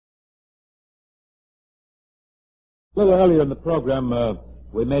A little earlier in the program,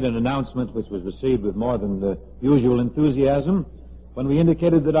 we made an announcement which was received with more than the usual enthusiasm when we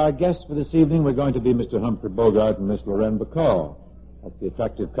indicated that our guests for this evening were going to be Mr. Humphrey Bogart and Miss Lauren Bacall. That's the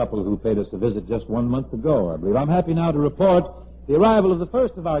attractive couple who paid us a visit just 1 month ago, I believe. I'm happy now to report the arrival of the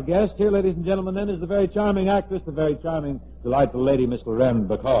first of our guests. Here, ladies and gentlemen, then, is the very charming actress, the very charming, delightful lady, Miss Lauren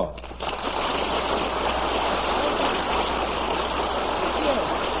Bacall.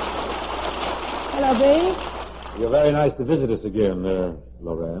 Hello, Bing. You're very nice to visit us again,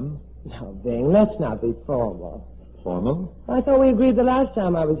 Lauren. No, Bing, let's not be formal. Formal? I thought we agreed the last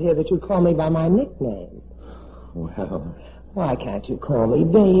time I was here that you'd call me by my nickname. Well... Why can't you call me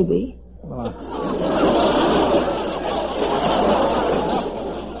baby?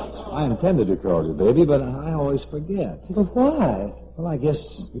 I intended to call you baby, but I always forget. But why? Well, I guess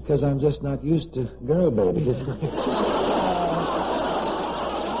because I'm just not used to girl babies.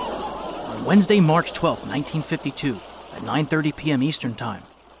 On Wednesday, March 12th, 1952, at 9:30 p.m. Eastern Time,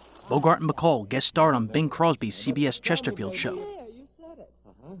 Bogart and Bacall guest starred on Bing Crosby's CBS Chesterfield show.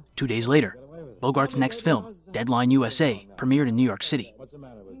 2 days later, Bogart's next film, Deadline U.S.A., premiered in New York City.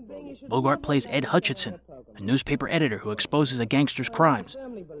 Bogart plays Ed Hutcheson, a newspaper editor who exposes a gangster's crimes,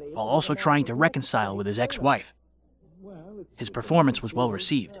 while also trying to reconcile with his ex-wife. His performance was well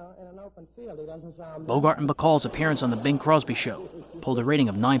received. Bogart and Bacall's appearance on the Bing Crosby Show pulled a rating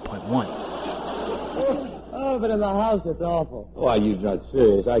of 9.1. Oh, but in the house, it's awful. Why, you're not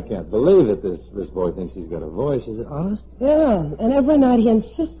serious. I can't believe it. This boy thinks he's got a voice. Is it honest? Yeah, and every night he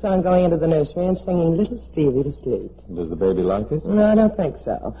insists on going into the nursery and singing Little Stevie to sleep. Does the baby like it? No, I don't think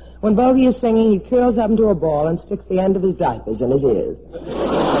so. When Bogie is singing, he curls up into a ball and sticks the end of his diapers in his ears. You've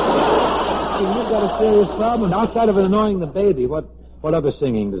got a serious problem. Outside of annoying the baby, what other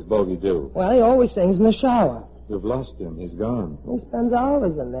singing does Bogie do? Well, he always sings in the shower. You've lost him. He's gone. He spends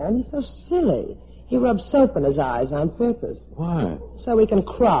hours in there, and he's so silly. He rubs soap in his eyes on purpose. Why? So he can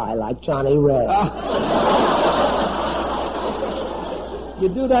cry like Johnny Red. You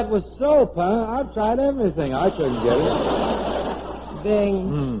do that with soap, huh? I've tried everything. I couldn't get it.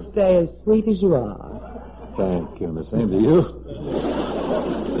 Bing, stay as sweet as you are. Thank you. The same to you.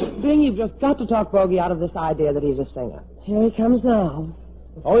 Bing, you've just got to talk Bogie out of this idea that he's a singer. Here he comes now.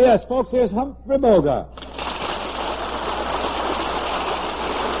 Oh, yes, folks, here's Humphrey Bogart.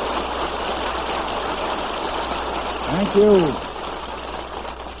 Thank you.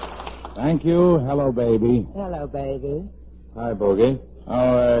 Thank you. Hello, baby. Hello, baby. Hi, Bogie.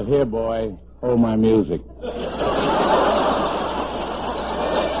 Oh, here, boy. Hold my music.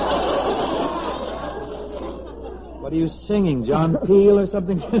 What are you singing, John Peel or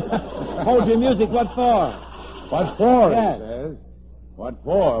something? Hold your music. What for? What for, Yes. he says. What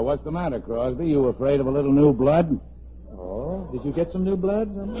for? What's the matter, Crosby? You afraid of a little new blood? Oh, did you get some new blood?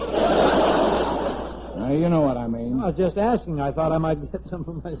 You know what I mean. I was just asking. I thought I might get some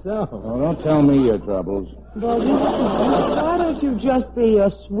for myself. Oh, don't tell me your troubles. Bogie, why don't you just be your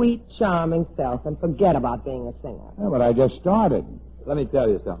sweet, charming self and forget about being a singer? Yeah, but I just started. Let me tell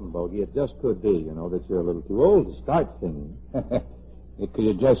you something, Bogie. It just could be, that you're a little too old to start singing.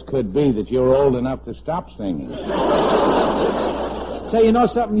 It just could be that you're old enough to stop singing. Say, you know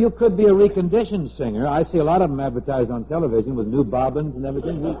something? You could be a reconditioned singer. I see a lot of them advertised on television with new bobbins and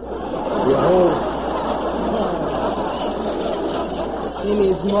everything. Your whole... He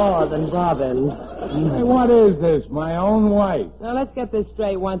needs more than bobbins. Hey, what is this? My own wife. Now, let's get this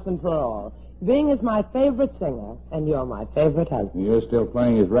straight once and for all. Bing is my favorite singer, and you're my favorite husband. You're still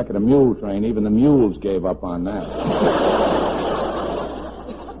playing his record of Mule Train. Even the mules gave up on that.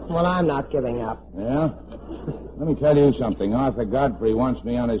 Well, I'm not giving up. Yeah? Let me tell you something. Arthur Godfrey wants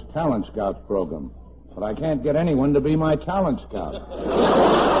me on his Talent Scouts program. But I can't get anyone to be my Talent Scout.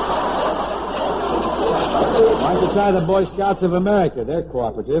 Why don't you try the Boy Scouts of America? They're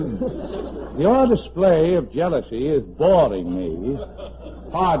cooperative. Your display of jealousy is boring me.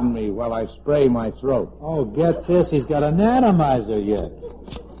 Pardon me while I spray my throat. Oh, get this. He's got an atomizer yet.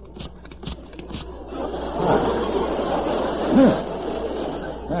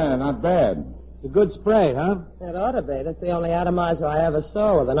 Yeah, not bad. It's a good spray, huh? It ought to be. That's the only atomizer I ever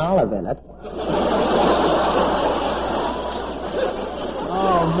saw with an olive in it.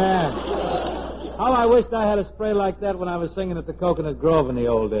 Oh, man. How I wished I had a spray like that when I was singing at the Coconut Grove in the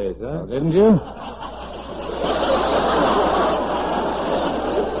old days, huh? Oh, didn't you?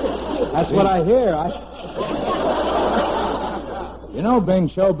 That's what I hear. You know, Bing,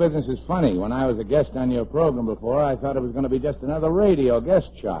 show business is funny. When I was a guest on your program before, I thought it was going to be just another radio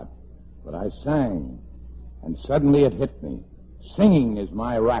guest shot. But I sang, and suddenly it hit me. Singing is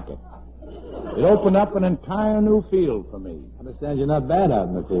my racket. It opened up an entire new field for me. I understand you're not bad out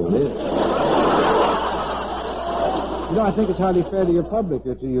in the field, is it? You know, I think it's hardly fair to your public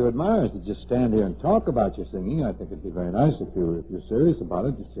or to your admirers to just stand here and talk about your singing. I think it'd be very nice if you're serious about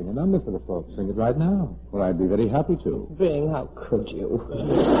it, just sing a number for the folks. Sing it right now. Well, I'd be very happy to. Bing, how could you?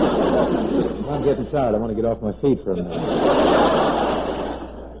 I'm getting tired. I want to get off my feet for a minute.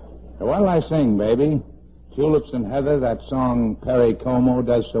 So what'll I sing, baby? Tulips and Heather, that song Perry Como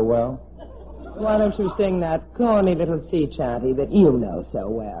does so well? Why don't you sing that corny little sea chanty that you know so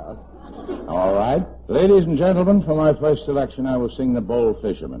well? All right. Ladies and gentlemen, for my first selection, I will sing The Bold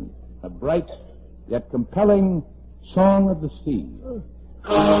Fisherman, a bright yet compelling song of the sea.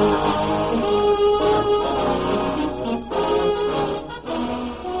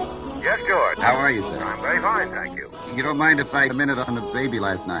 Yes, George. How are you, sir? I'm very fine, thank you. You don't mind if I a minute on the baby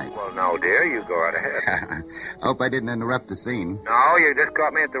last night? Well, no, dear. You go right ahead. I hope I didn't interrupt the scene. No, you just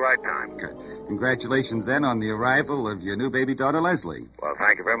caught me at the right time. Good. Congratulations, then, on the arrival of your new baby daughter, Leslie. Well,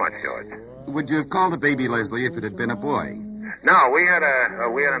 thank you very much, George. Would you have called the baby Leslie if it had been a boy? No, we had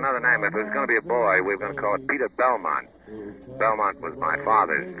another name. If it was going to be a boy, we were going to call it Peter Belmont. Belmont was my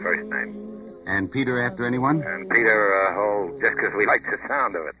father's first name. And Peter after anyone? And Peter, just because we liked the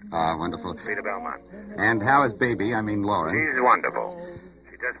sound of it. Ah, wonderful. Peter Belmont. And how is baby? I mean, Lauren. She's wonderful.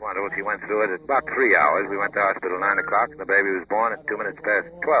 She just wonderful. She went through it at about 3 hours. We went to hospital at 9 o'clock, and the baby was born at 2 minutes past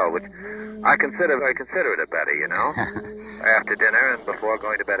 12, which I consider very considerate of Betty, you know, after dinner and before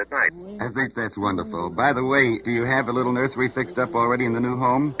going to bed at night. I think that's wonderful. By the way, do you have a little nursery fixed up already in the new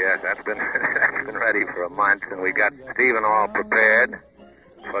home? Yes, that's been ready for a month, and we got Stephen all prepared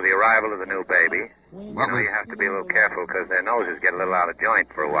for the arrival of the new baby. You have to be a little careful because their noses get a little out of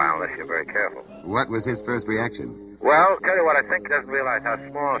joint for a while unless you're very careful. What was his first reaction? Well, tell you what, I think he doesn't realize how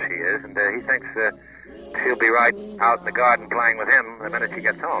small she is, and he thinks she'll be right out in the garden playing with him the minute she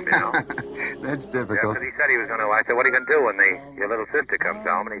gets home, you know. That's difficult. Yeah, he said he was going to. I said, what are you going to do when your little sister comes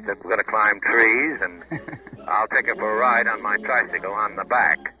home? And he said, we're going to climb trees, and I'll take her for a ride on my tricycle on the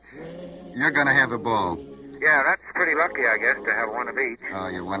back. You're going to have a ball. Yeah, that's pretty lucky, I guess, to have one of each. Oh,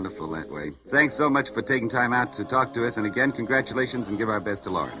 you're wonderful that way. Thanks so much for taking time out to talk to us. And again, congratulations and give our best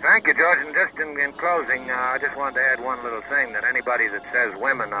to Lauren. Thank you, George. And just in closing, I just wanted to add one little thing, that anybody that says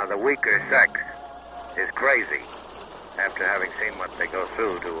women are the weaker sex is crazy after having seen what they go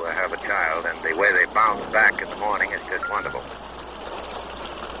through to have a child, and the way they bounce back in the morning is just wonderful.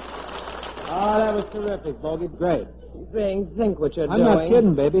 Oh, that was terrific, Bogie. Great. Bing, think what you're I'm doing. not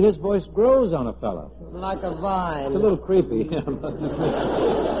kidding, baby. His voice grows on a fellow. Like a vine. It's a little creepy. Never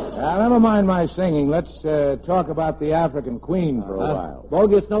mind my singing. Let's talk about the African Queen for a while.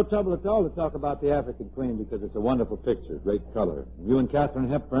 Bogie, it's no trouble at all to talk about the African Queen because it's a wonderful picture, great color. You and Katharine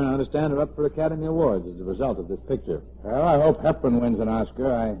Hepburn, I understand, are up for Academy Awards as a result of this picture. Well, I hope Hepburn wins an Oscar.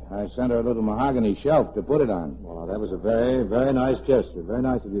 I sent her a little mahogany shelf to put it on. Well, that was a very, very nice gesture. Very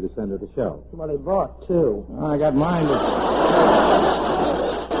nice of you to send her the shelf. Well, he bought two. I got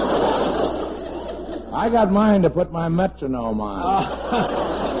mine to put my metronome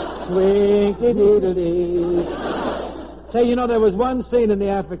on. Swing-a-dee-dee-dee. Say, you know, there was one scene in The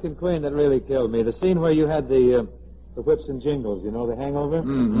African Queen that really killed me. The scene where you had the whips and jingles, you know, the hangover?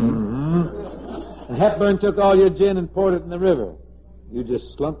 Mm-hmm. And Hepburn took all your gin and poured it in the river. You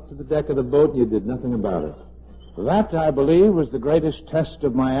just slumped to the deck of the boat and you did nothing about it. That, I believe, was the greatest test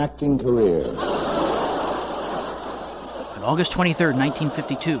of my acting career. On August 23rd,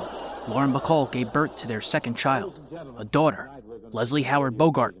 1952, Lauren Bacall gave birth to their second child, a daughter, Leslie Howard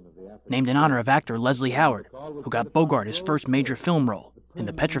Bogart, named in honor of actor Leslie Howard, who got Bogart his first major film role in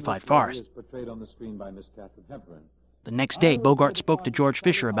The Petrified Forest. The next day, Bogart spoke to George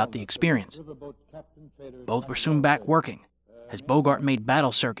Fisher about the experience. Both were soon back working, as Bogart made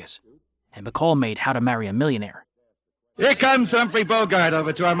Battle Circus, and Bacall made How to Marry a Millionaire. Here comes Humphrey Bogart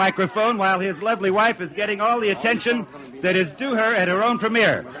over to our microphone while his lovely wife is getting all the attention that is due her at her own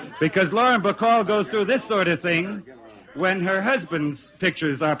premiere. Because Lauren Bacall goes through this sort of thing when her husband's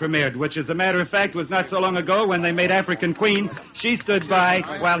pictures are premiered, which, as a matter of fact, was not so long ago when they made African Queen. She stood by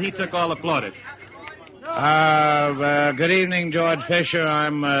while he took all the plaudits. Good evening, George Fisher.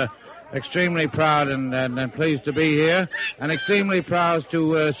 I'm extremely proud and pleased to be here, and extremely proud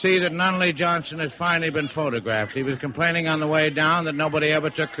to see that Nunnally Johnson has finally been photographed. He was complaining on the way down that nobody ever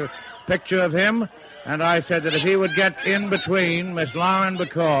took a picture of him, and I said that if he would get in between Miss Lauren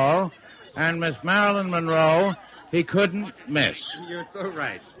Bacall and Miss Marilyn Monroe, he couldn't miss. You're so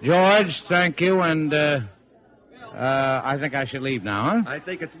right. George, thank you, and I think I should leave now, huh? I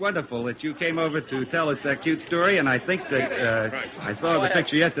think it's wonderful that you came over to tell us that cute story, and I think that I saw the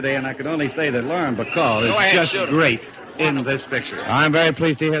picture yesterday, and I can only say that Lauren Bacall is just great in this picture. I'm very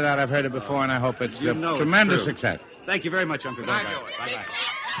pleased to hear that. I've heard it before, and I hope it's a tremendous success. Thank you very much, Uncle Bogart. Bye-bye.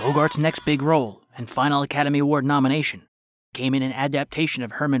 Bogart's next big role and final Academy Award nomination came in an adaptation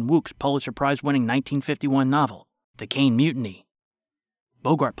of Herman Wouk's Pulitzer Prize-winning 1951 novel, The Caine Mutiny.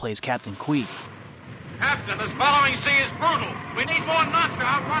 Bogart plays Captain Queeg. Captain, this following sea is brutal. We need more knots to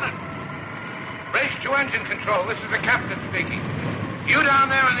outrun it. Race to engine control. This is the captain speaking. You down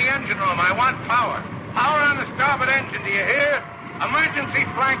there in the engine room, I want power. Power on the starboard engine, do you hear? Emergency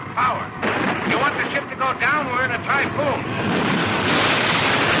flank power. You want the ship to go down? We're in a typhoon.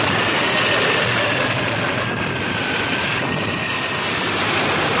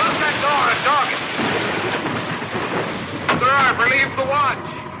 Close that door and dog it. Sir, I've relieved the watch.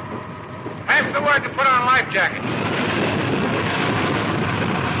 Pass the word to put on life jackets.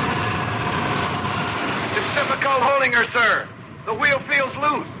 It's difficult holding her, sir. The wheel feels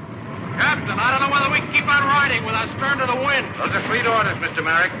loose. Captain, I don't know whether we can keep on riding with our stern to the wind. Those are fleet orders, Mr.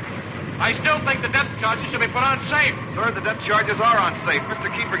 Merrick. I still think the depth charges should be put on safe. Sir, the depth charges are on safe.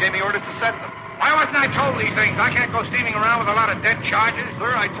 Mr. Keeper gave me orders to set them. Why wasn't I told these things? I can't go steaming around with a lot of dead charges.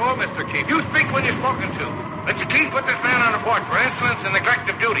 Sir, I told Mr. Keeper. You speak when you're spoken to. Mr. Keefe, put this man on report for insolence and neglect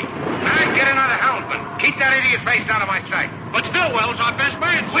of duty. And get another helmsman. Keep that idiot face out of my sight. But Stillwell's our best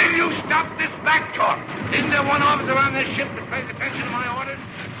man. Will you stop this back talk? Isn't there one officer on this ship that pays attention to my orders?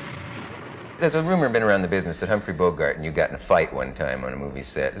 There's a rumor been around the business that Humphrey Bogart and you got in a fight one time on a movie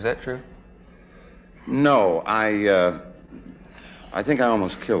set. Is that true? No, I think I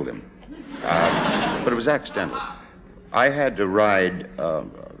almost killed him. But it was accidental. I had to ride,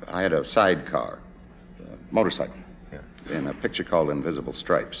 I had a sidecar, motorcycle, in a picture called Invisible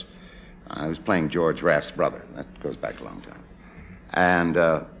Stripes. I was playing George Raft's brother. That goes back a long time. And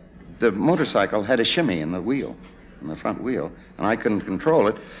the motorcycle had a shimmy in the wheel, in the front wheel, and I couldn't control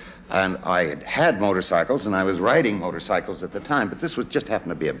it. And I had motorcycles, and I was riding motorcycles at the time, but this was just happened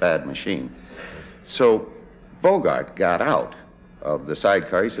to be a bad machine. So Bogart got out of the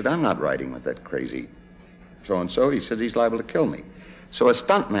sidecar. He said, I'm not riding with that crazy so-and-so. He said, he's liable to kill me. So a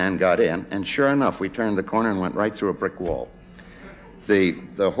stuntman got in, and sure enough, we turned the corner and went right through a brick wall.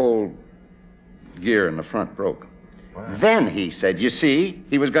 The whole gear in the front broke. Wow. Then he said, you see,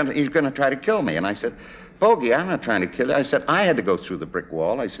 he was going to try to kill me. And I said, Bogie, I'm not trying to kill you. I said, I had to go through the brick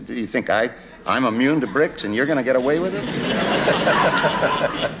wall. I said, do you think I'm immune to bricks and you're going to get away with it?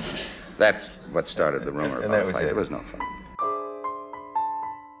 That's what started the rumor about the fight. It was no fun.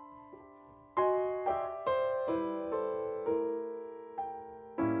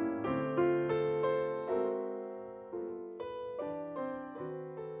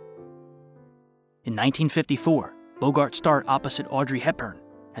 In 1954, Bogart starred opposite Audrey Hepburn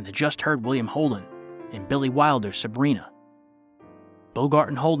and the just-heard William Holden in Billy Wilder's Sabrina. Bogart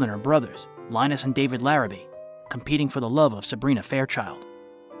and Holden are brothers, Linus and David Larabee, competing for the love of Sabrina Fairchild.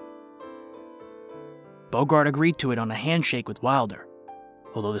 Bogart agreed to it on a handshake with Wilder,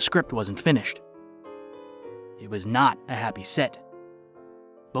 although the script wasn't finished. It was not a happy set.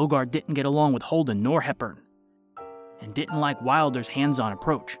 Bogart didn't get along with Holden nor Hepburn, and didn't like Wilder's hands-on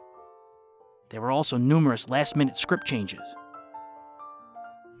approach. There were also numerous last-minute script changes.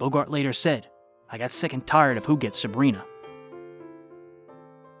 Bogart later said, I got sick and tired of who gets Sabrina.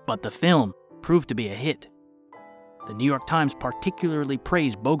 But the film proved to be a hit. The New York Times particularly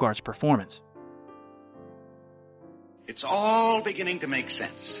praised Bogart's performance. It's all beginning to make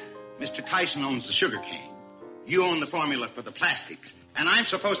sense. Mr. Tyson owns the sugar cane. You own the formula for the plastics. And I'm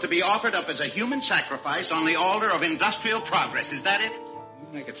supposed to be offered up as a human sacrifice on the altar of industrial progress. Is that it? You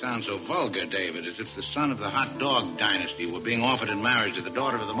make it sound so vulgar, David, as if the son of the hot dog dynasty were being offered in marriage to the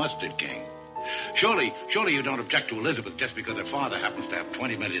daughter of the mustard king. Surely you don't object to Elizabeth just because her father happens to have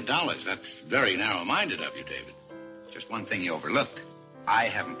 $20 million. That's very narrow-minded of you, David. Just one thing you overlooked. I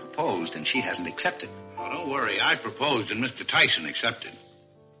haven't proposed, and she hasn't accepted. Oh, don't worry. I proposed, and Mr. Tyson accepted.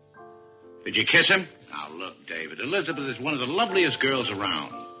 Did you kiss him? Now, look, David, Elizabeth is one of the loveliest girls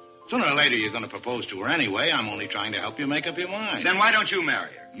around. Sooner or later, you're going to propose to her anyway. I'm only trying to help you make up your mind. Then why don't you marry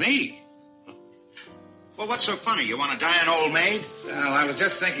her? Me? Well, what's so funny? You want to die an old maid? Well, I was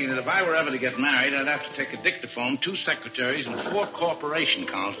just thinking that if I were ever to get married, I'd have to take a dictaphone, 2 secretaries, and 4 corporation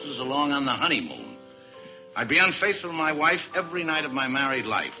counselors along on the honeymoon. I'd be unfaithful to my wife every night of my married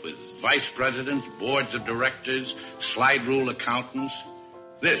life, with vice presidents, boards of directors, slide rule accountants.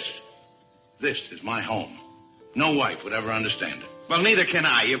 This is my home. No wife would ever understand it. Well, neither can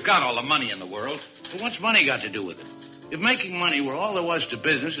I. You've got all the money in the world. But what's money got to do with it? If making money were all there was to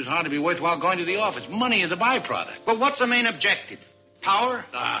business, it's hard to be worthwhile going to the office. Money is a byproduct. Well, what's the main objective? Power?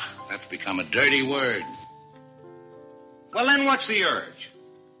 That's become a dirty word. Well, then what's the urge?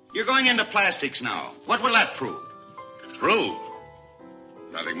 You're going into plastics now. What will that prove? Prove?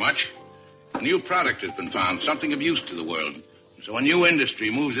 Nothing much. A new product has been found, something of use to the world. So a new industry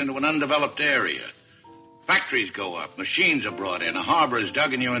moves into an undeveloped area. Factories go up, machines are brought in, a harbor is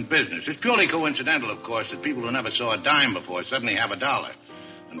dug, and you're in business. It's purely coincidental, of course, that people who never saw a dime before suddenly have $1.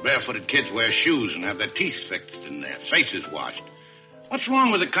 And barefooted kids wear shoes and have their teeth fixed and their faces washed. What's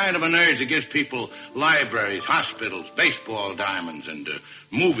wrong with the kind of an urge that gives people libraries, hospitals, baseball diamonds, and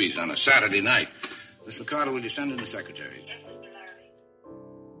movies on a Saturday night? Mr. Carter, will you send in the secretaries?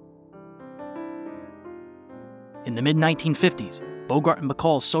 In the mid-1950s, Bogart and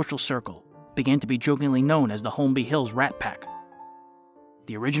Bacall's social circle began to be jokingly known as the Holmby Hills Rat Pack.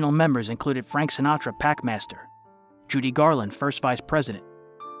 The original members included Frank Sinatra, Packmaster, Judy Garland, First Vice President,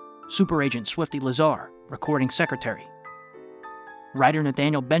 Super Agent Swifty Lazar, Recording Secretary, writer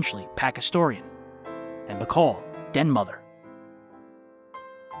Nathaniel Benchley, Pack Historian, and Bacall, Den Mother.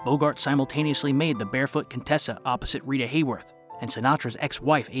 Bogart simultaneously made the Barefoot Contessa opposite Rita Hayworth and Sinatra's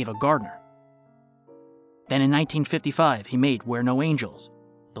ex-wife Ava Gardner. Then in 1955, he made Where No Angels,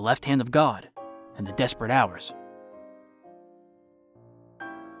 The Left Hand of God, and The Desperate Hours.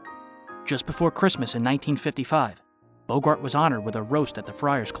 Just before Christmas in 1955, Bogart was honored with a roast at the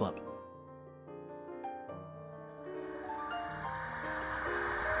Friars Club.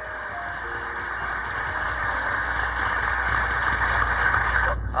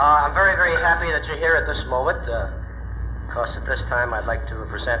 I'm very, very happy that you're here at this moment. Of course, at this time, I'd like to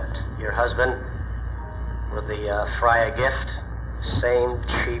present your husband with the Friar gift. Same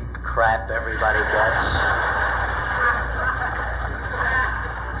cheap crap everybody gets.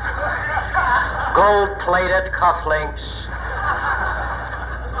 Gold-plated cufflinks.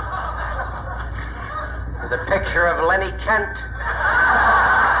 The picture of Lenny Kent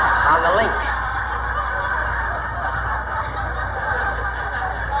on the link.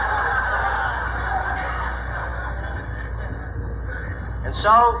 And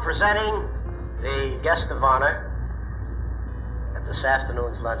so, presenting the guest of honor at this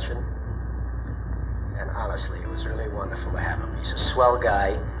afternoon's luncheon, and honestly, it was really wonderful to have him. He's a swell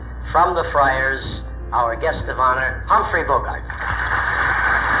guy. From the Friars, our guest of honor, Humphrey Bogart.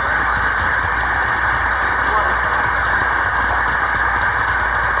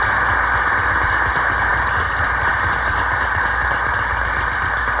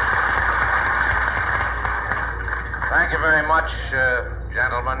 Thank you very much,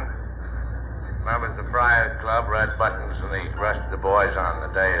 gentlemen. Members of the Friars Club, Red Buttons, and the rest of the boys on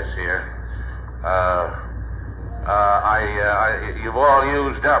the dais here. You've all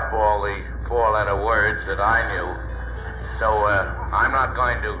used up all the four-letter words that I knew, so I'm not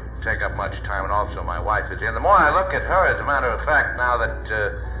going to take up much time, and also my wife is here. And the more I look at her, as a matter of fact, now that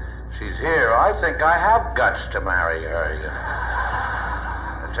she's here, I think I have guts to marry her.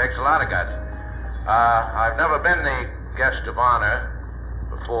 It takes a lot of guts. I've never been the guest of honor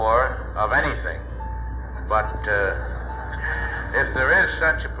before of anything, but if there is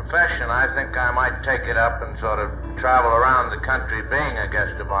such a profession, I think I might take it up and sort of travel around the country being a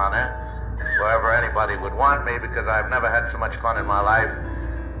guest of honor wherever anybody would want me, because I've never had so much fun in my life.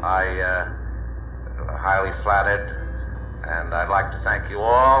 I'm highly flattered, and I'd like to thank you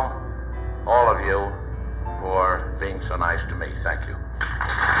all of you, for being so nice to me. Thank you.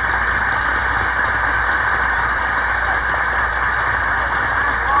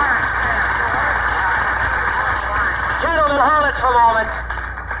 Gentlemen, hold it for a moment.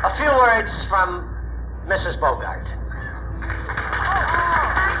 A few words from Mrs. Bogart.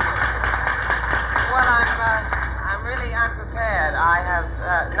 Well, I'm really unprepared. I have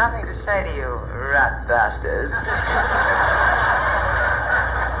nothing to say to you, rat bastards.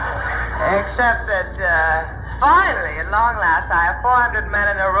 Except that, finally, at long last, I have 400 men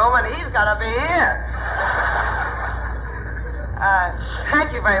in a room, and he's gonna be here.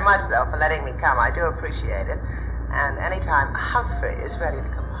 Thank you very much, though, for letting me come. I do appreciate it. And anytime Humphrey is ready to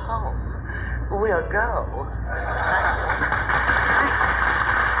come home, we'll go.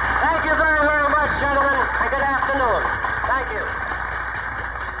 Thank you very, very much, gentlemen, and good afternoon. Thank you.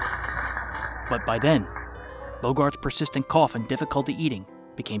 But by then, Bogart's persistent cough and difficulty eating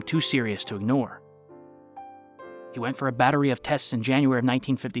became too serious to ignore. He went for a battery of tests in January of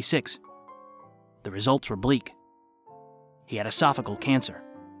 1956. The results were bleak. He had esophageal cancer.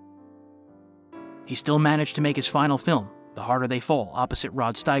 He still managed to make his final film, The Harder They Fall, opposite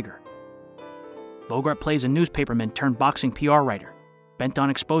Rod Steiger. Bogart plays a newspaperman turned boxing PR writer, bent on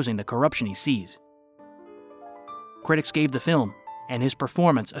exposing the corruption he sees. Critics gave the film, and his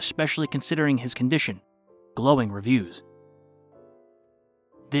performance, especially considering his condition, glowing reviews.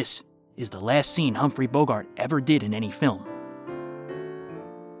 This is the last scene Humphrey Bogart ever did in any film.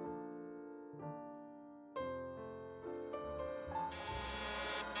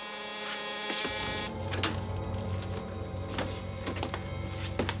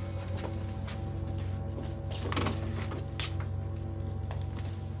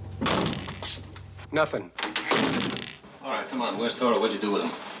 Nothing. All right, come on. Where's Toro? What'd you do with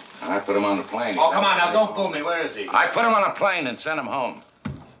him? I put him on the plane. Oh, come on now. Don't fool me. Where is he? I put him on a plane and sent him home.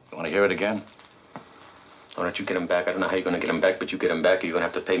 You want to hear it again? All right, you get him back. I don't know how you're going to get him back, but you get him back or you're going to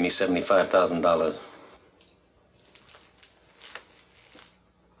have to pay me $75,000.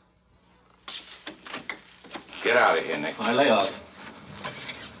 Get out of here, Nick. All right, lay off.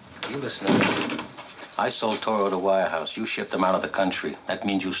 You listen to me. I sold Toro to Wirehouse. You shipped him out of the country. That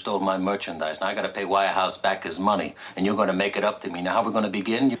means you stole my merchandise. Now I got to pay Wirehouse back his money, and you're going to make it up to me. Now, how we're going to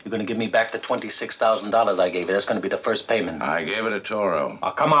begin? You're going to give me back the $26,000 I gave you. That's going to be the first payment. I gave it to Toro.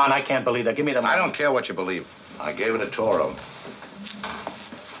 Oh, come on. I can't believe that. Give me the money. I don't care what you believe. I gave it to Toro.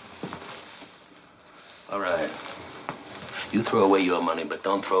 All right. You throw away your money, but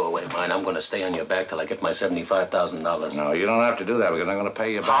don't throw away mine. I'm going to stay on your back till I get my $75,000. No, you don't have to do that because I'm going to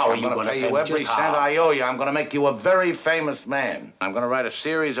pay you back. How are I'm you going to pay me? you every Just cent how? I owe you. I'm going to make you a very famous man. I'm going to write a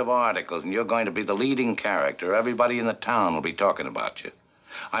series of articles, and you're going to be the leading character. Everybody in the town will be talking about you.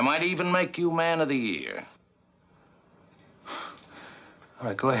 I might even make you Man of the Year. All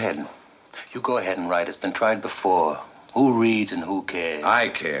right, go ahead. You go ahead and write. It's been tried before. Who reads and who cares? I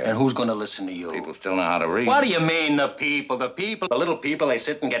care. And who's going to listen to you? People still know how to read. What do you mean, the people? The people? The little people, they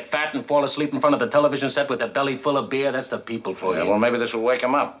sit and get fat and fall asleep in front of the television set with their belly full of beer. That's the people for you. Well, maybe this will wake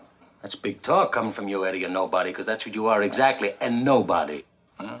them up. That's big talk coming from you, Eddie, and nobody, because that's what you are exactly, and nobody.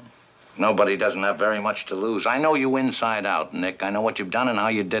 Huh? Nobody doesn't have very much to lose. I know you inside out, Nick. I know what you've done and how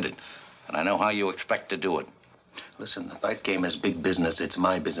you did it. And I know how you expect to do it. Listen, the fight game is big business. It's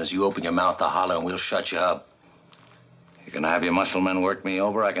my business. You open your mouth to holler and we'll shut you up. You're going to have your muscle men work me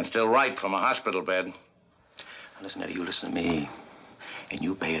over? I can still write from a hospital bed. Listen, Eddie, you listen to me. And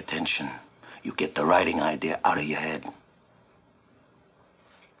you pay attention. You get the writing idea out of your head.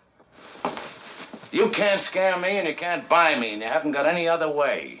 You can't scare me and you can't buy me, and you haven't got any other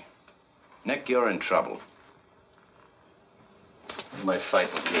way. Nick, you're in trouble. You might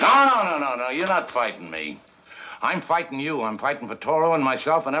fight with me. No. You're not fighting me. I'm fighting you. I'm fighting for Toro and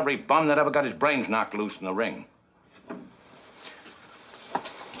myself and every bum that ever got his brains knocked loose in the ring.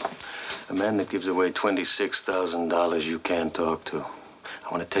 A man that gives away $26,000 you can't talk to.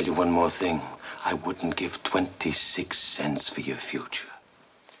 I want to tell you one more thing. I wouldn't give 26 cents for your future.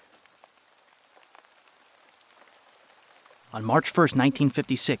 On March 1st,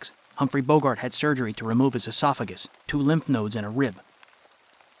 1956, Humphrey Bogart had surgery to remove his esophagus, 2 lymph nodes, and a rib.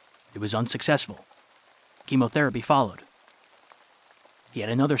 It was unsuccessful. Chemotherapy followed. He had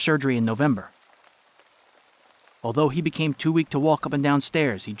another surgery in November. Although he became too weak to walk up and down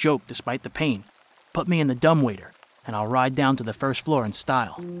stairs, he joked despite the pain, "Put me in the dumbwaiter, and I'll ride down to the first floor in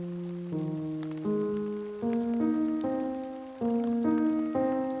style."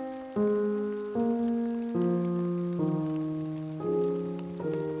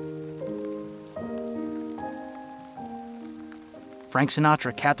 Frank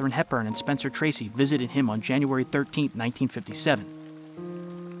Sinatra, Katharine Hepburn, and Spencer Tracy visited him on January 13, 1957.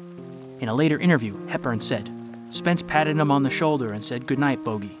 In a later interview, Hepburn said, "Spence patted him on the shoulder and said, 'Good night,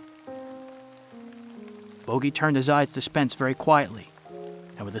 Bogie.' Bogie turned his eyes to Spence very quietly,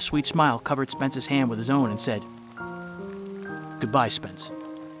 and with a sweet smile covered Spence's hand with his own and said, 'Goodbye, Spence.'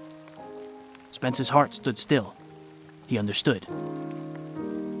 Spence's heart stood still. He understood.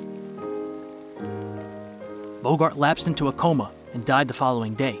 Bogart lapsed into a coma and died the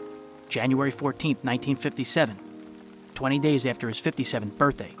following day, January 14, 1957, 20 days after his 57th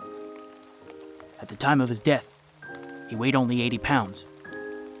birthday. At the time of his death, he weighed only 80 pounds.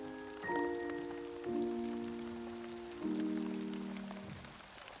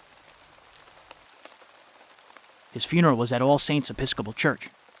 His funeral was at All Saints Episcopal Church.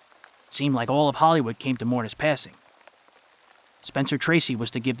 It seemed like all of Hollywood came to mourn his passing. Spencer Tracy was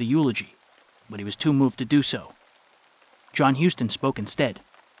to give the eulogy, but he was too moved to do so. John Huston spoke instead.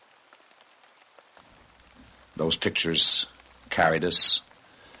 Those pictures carried us,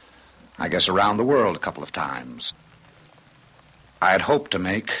 I guess, around the world a couple of times. I had hoped to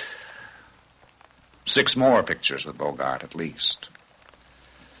make 6 more pictures with Bogart, at least.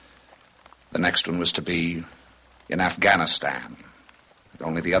 The next one was to be in Afghanistan.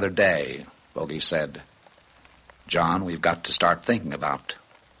 Only the other day, Bogie said, "John, we've got to start thinking about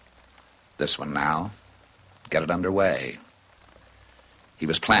this one now. Get it underway." He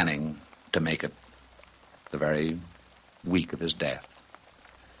was planning to make it the very week of his death.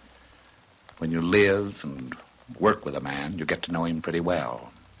 When you live and work with a man, you get to know him pretty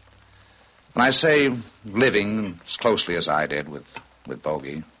well. When I say living as closely as I did with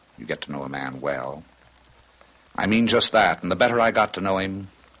Bogie, you get to know a man well, I mean just that. And the better I got to know him,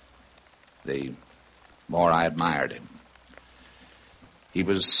 the more I admired him. He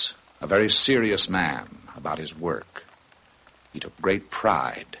was a very serious man about his work. He took great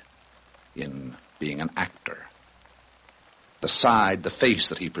pride in being an actor. The face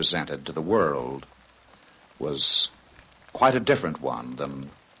that he presented to the world was quite a different one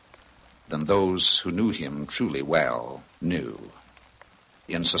than those who knew him truly well knew.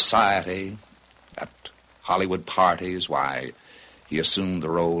 In society, at Hollywood parties, why, he assumed the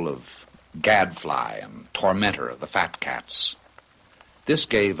role of gadfly and tormentor of the fat cats. This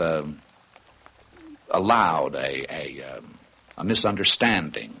allowed a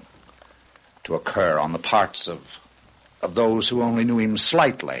misunderstanding to occur on the parts of those who only knew him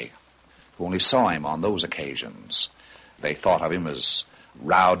slightly, who only saw him on those occasions. They thought of him as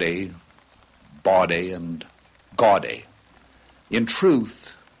rowdy, bawdy, and gaudy. In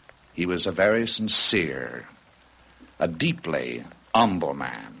truth, he was a very sincere, a deeply humble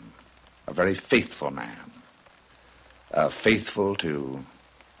man, a very faithful man, faithful to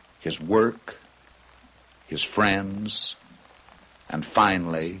his work, his friends, and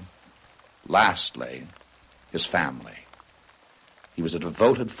finally, lastly, his family. He was a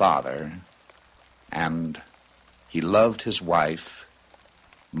devoted father, and he loved his wife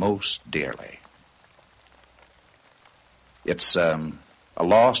most dearly. It's a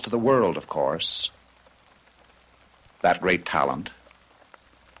loss to the world, of course, that great talent,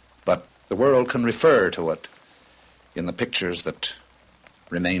 but the world can refer to it in the pictures that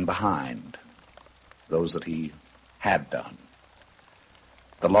remain behind, those that he had done.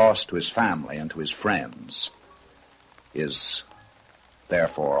 The loss to his family and to his friends is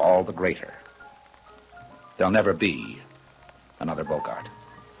therefore all the greater. There'll never be another Bogart.